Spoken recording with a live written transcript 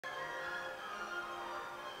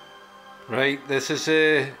Right, this is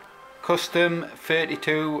a custom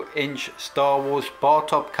 32-inch Star Wars bar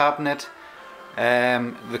top cabinet.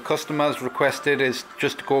 The customer's requested is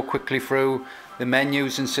just to go quickly through the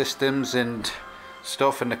menus and systems and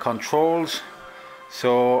stuff and the controls.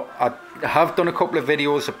 So I have done a couple of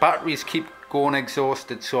videos. The batteries keep going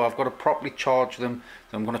exhausted, so I've got to properly charge them.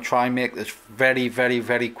 So I'm going to try and make this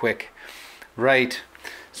very quick. Right,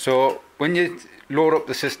 so when you load up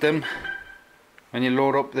the system, when you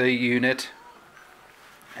load up the unit,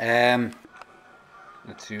 let's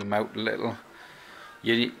zoom out a little.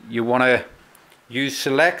 You want to use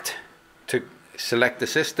select to select the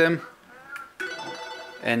system,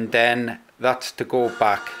 and then that's to go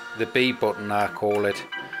back, the B button I call it.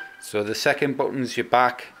 So the second button's your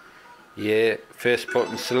back, your first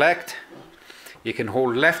button select. You can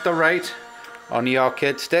hold left or right on the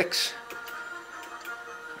arcade sticks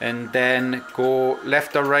and then go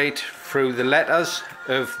left or right through the letters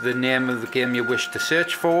of the name of the game you wish to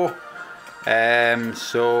search for.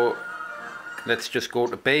 So let's just go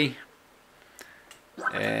to B.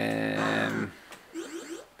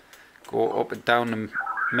 Go up and down the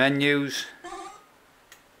menus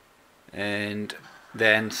and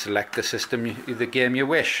then select the system, the game you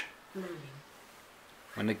wish.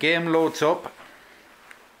 When the game loads up,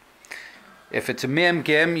 if it's a MAME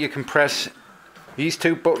game, you can press these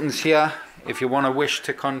two buttons here. If you want to wish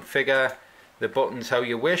to configure the buttons how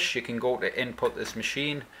you wish, you can go to input this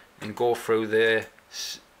machine and go through the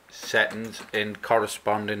settings in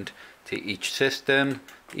corresponding to each system.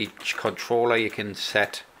 Each controller you can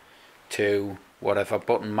set to whatever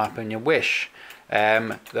button mapping you wish.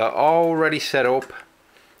 They're already set up,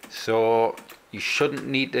 so you shouldn't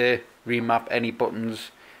need to remap any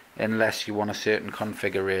buttons unless you want a certain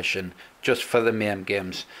configuration, just for the MAME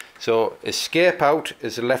games. So escape out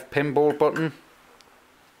is the left pinball button,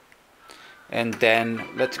 and then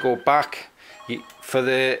let's go back. For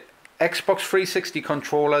the Xbox 360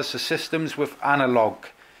 controllers, the systems with analog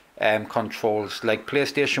controls like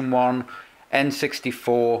PlayStation 1,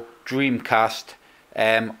 N64, Dreamcast,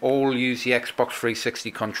 all use the Xbox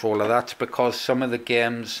 360 controller. That's because some of the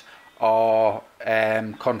games are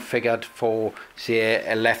configured for, say,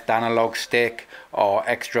 a left analog stick or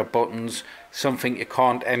extra buttons, something you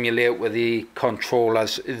can't emulate with the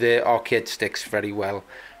controllers, the arcade sticks, very well.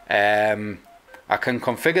 I can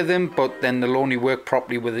configure them, but then they'll only work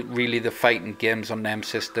properly with really the fighting games on them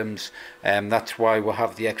systems. That's why we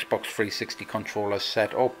have the Xbox 360 controllers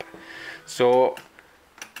set up. So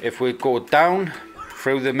if we go down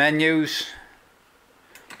through the menus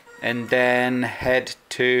and then head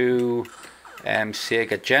to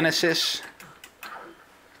Sega Genesis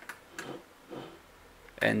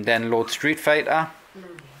and then load Street Fighter.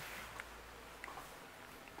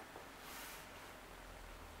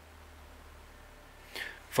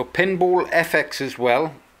 For Pinball FX as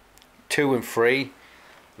well, 2 and 3,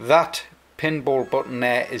 that pinball button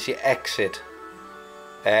there is your exit,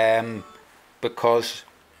 because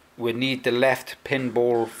we need the left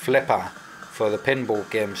pinball flipper for the pinball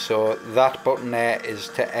game, so that button there is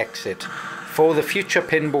to exit. For the future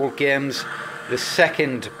pinball games, the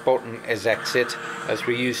second button is exit, as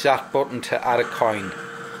we use that button to add a coin.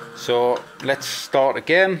 So let's start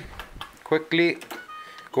again quickly.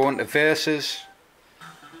 Go into versus,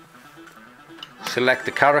 select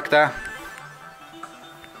the character,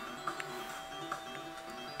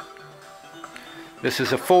 this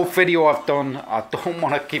is a full video I've done. I don't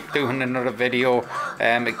want to keep doing another video.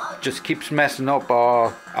 It just keeps messing up,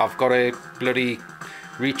 or I've got to bloody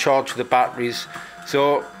recharge the batteries.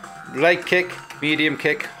 So light kick, medium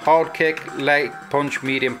kick, hard kick, light punch,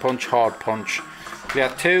 medium punch, hard punch.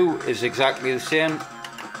 Player 2 is exactly the same.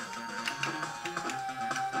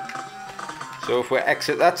 So if we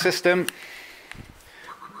exit that system,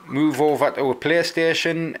 move over to a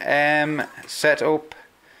PlayStation setup.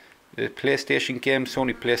 The PlayStation game,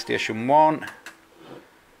 Sony PlayStation 1,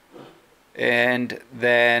 and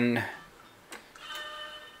then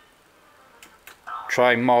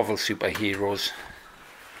try Marvel Superheroes.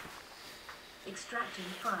 Extracting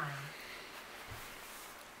file.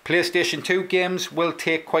 PlayStation 2 games will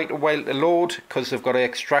take quite a while to load because they've got to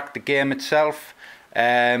extract the game itself.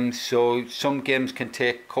 So some games can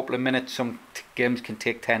take a couple of minutes, some games can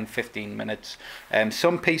take 10-15 minutes.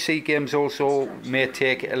 Some PC games also may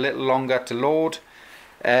take a little longer to load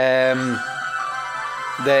than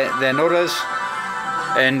others,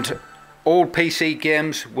 and all PC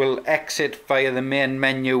games will exit via the main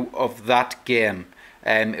menu of that game.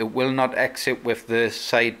 It will not exit with the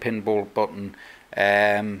side pinball button.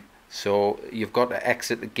 So you've got to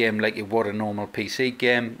exit the game like you would a normal PC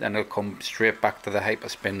game, then it'll come straight back to the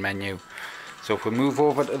hyperspin menu. So if we move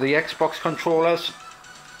over to the Xbox controllers,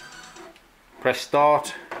 press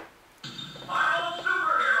start,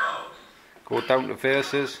 go down to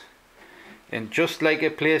versus, and just like a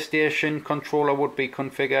PlayStation controller would be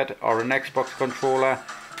configured, or an Xbox controller,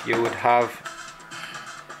 you would have,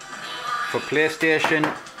 for PlayStation,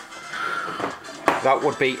 that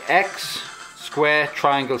would be X, square,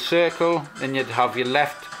 triangle, circle. Then you'd have your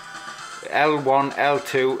left L1,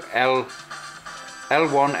 L2,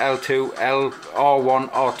 L1, L2,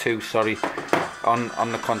 R1, R2, sorry,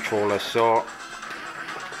 on the controller. So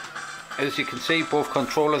as you can see, both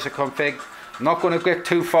controllers are configured. I'm not going to get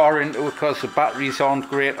too far into it because the batteries aren't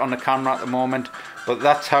great on the camera at the moment, but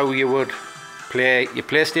that's how you would play your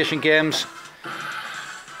PlayStation games.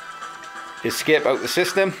 Escape out the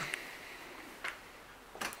system,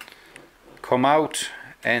 come out,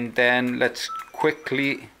 and then let's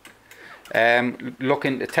quickly look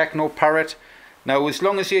into TechnoParrot. Now, as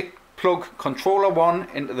long as you plug controller 1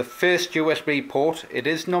 into the first USB port, it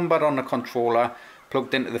is numbered on the controller,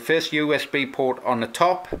 plugged into the first USB port on the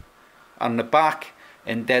top, on the back,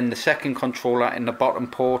 and then the second controller in the bottom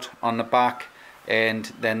port on the back,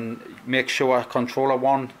 and then make sure controller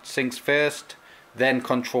 1 syncs first, then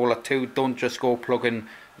controller 2. Don't just go plugging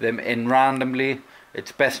them in randomly.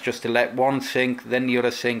 It's best just to let one sync, then the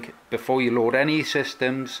other sync before you load any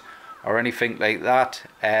systems or anything like that.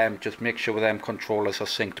 Just make sure them controllers are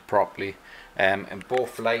synced properly, and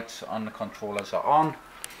both lights on the controllers are on.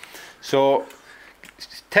 So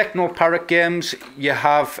TechnoParrot games, you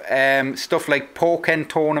have stuff like Pokken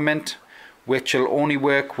Tournament, which will only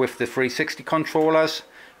work with the 360 controllers.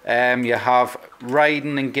 You have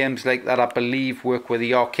riding and games like that, I believe, work with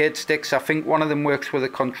the arcade sticks. I think one of them works with the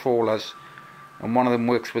controllers and one of them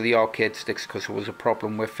works with the arcade sticks, because there was a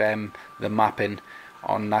problem with the mapping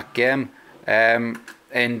on that game. And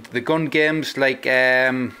the gun games like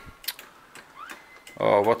Sega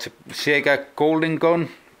Golden Gun,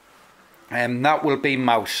 that will be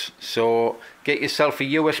mouse. So get yourself a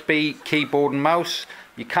USB keyboard and mouse.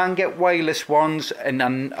 You can get wireless ones, and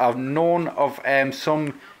I've known of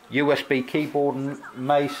some USB keyboard and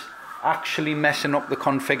mouse actually messing up the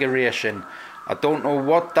configuration. I don't know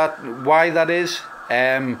why that is,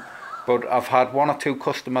 but I've had one or two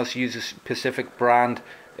customers use a specific brand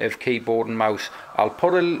of keyboard and mouse. I'll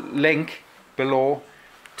put a link below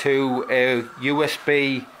to a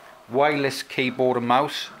USB wireless keyboard and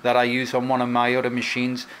mouse that I use on one of my other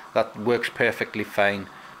machines that works perfectly fine.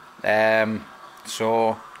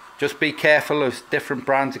 So just be careful of different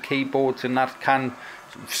brands of keyboards, and that can,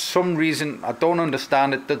 for some reason, I don't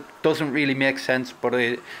understand it, that doesn't really make sense, but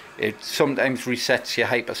it sometimes resets your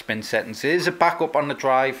hyperspin settings. There is a backup on the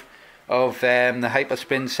drive of the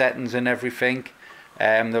hyperspin settings and everything,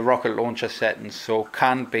 the rocket launcher settings, so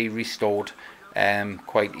can be restored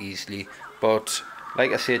quite easily. But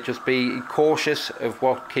like I said, just be cautious of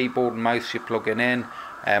what keyboard and mouse you're plugging in.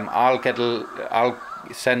 I'll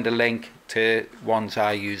send a link to ones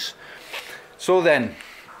I use. So then,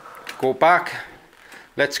 go back.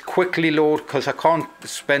 Let's quickly load, because I can't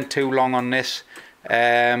spend too long on this.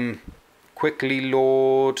 Quickly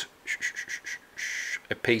load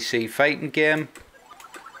a PC fighting game.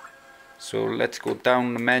 So let's go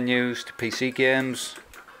down the menus to PC games.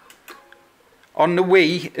 On the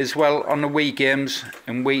Wii as well, on the Wii games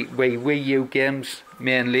and Wii U games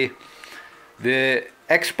mainly, the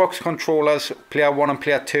Xbox controllers, player 1 and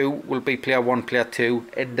player 2 will be player 1, player 2,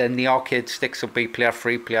 and then the arcade sticks will be player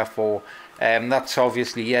 3, player 4. That's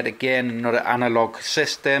obviously yet again another analog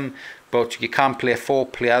system, but you can play 4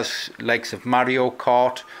 players, likes of Mario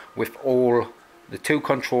Kart, with all the 2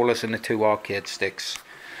 controllers and the 2 arcade sticks.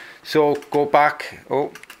 So go back,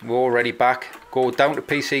 oh, we're already back, go down to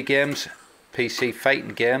PC games, PC fighting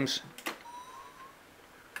games.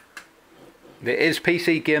 There is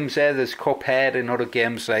PC games there, there's Cuphead and other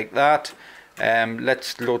games like that.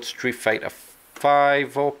 Let's load Street Fighter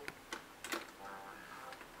 5 up.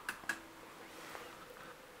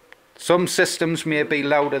 Some systems may be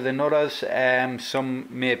louder than others, some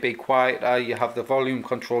may be quieter. You have the volume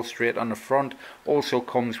control straight on the front. Also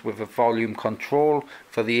comes with a volume control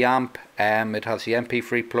for the amp. It has the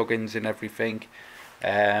MP3 plugins and everything.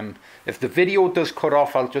 If the video does cut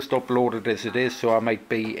off, I'll just upload it as it is, so I might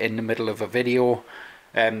be in the middle of a video,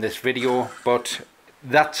 this video, but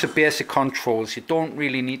that's the basic controls. You don't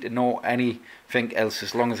really need to know anything else,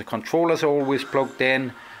 as long as the controllers are always plugged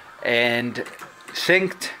in and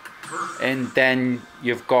synced, and then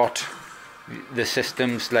you've got the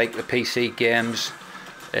systems like the PC games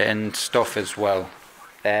and stuff as well.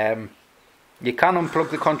 You can unplug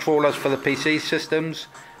the controllers for the PC systems.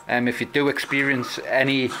 If you do experience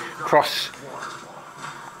any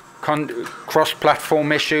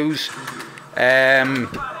cross-platform issues,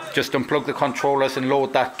 just unplug the controllers and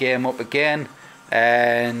load that game up again,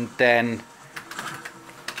 and then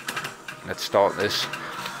let's start this.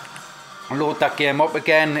 Load that game up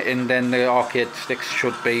again, and then the arcade sticks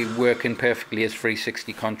should be working perfectly as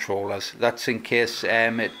 360 controllers. That's in case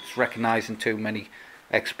it's recognising too many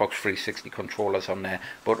Xbox 360 controllers on there.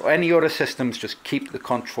 But any other systems, just keep the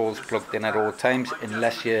controls plugged in at all times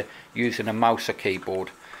unless you're using a mouse or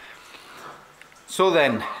keyboard. So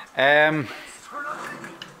then,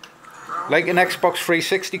 like an Xbox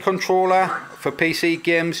 360 controller, for PC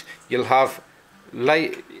games you'll have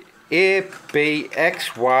like A, B,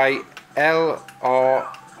 X, Y, L,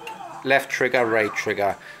 R, left trigger, right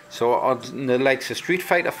trigger. So on the likes of Street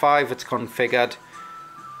Fighter 5 it's configured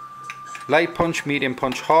light punch, medium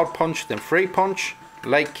punch, hard punch, then free punch,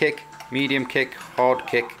 light kick, medium kick, hard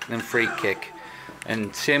kick, then free kick.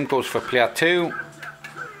 And same goes for player 2.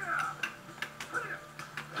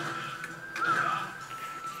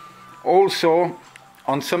 Also,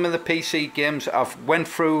 on some of the PC games, I've went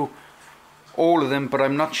through all of them, but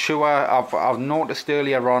I'm not sure. I've noticed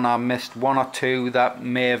earlier on I missed one or two that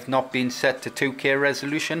may have not been set to 2K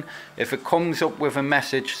resolution. If it comes up with a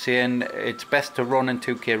message saying it's best to run in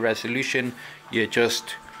 2K resolution, you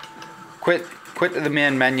just quit the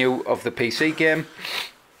main menu of the PC game,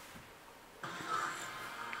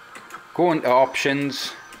 go into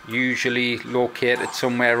options, usually located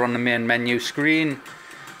somewhere on the main menu screen,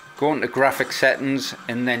 go into graphic settings,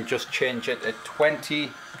 and then just change it to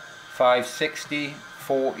 560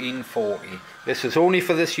 1440. This is only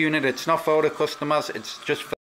for this unit, it's not for other customers, it's just for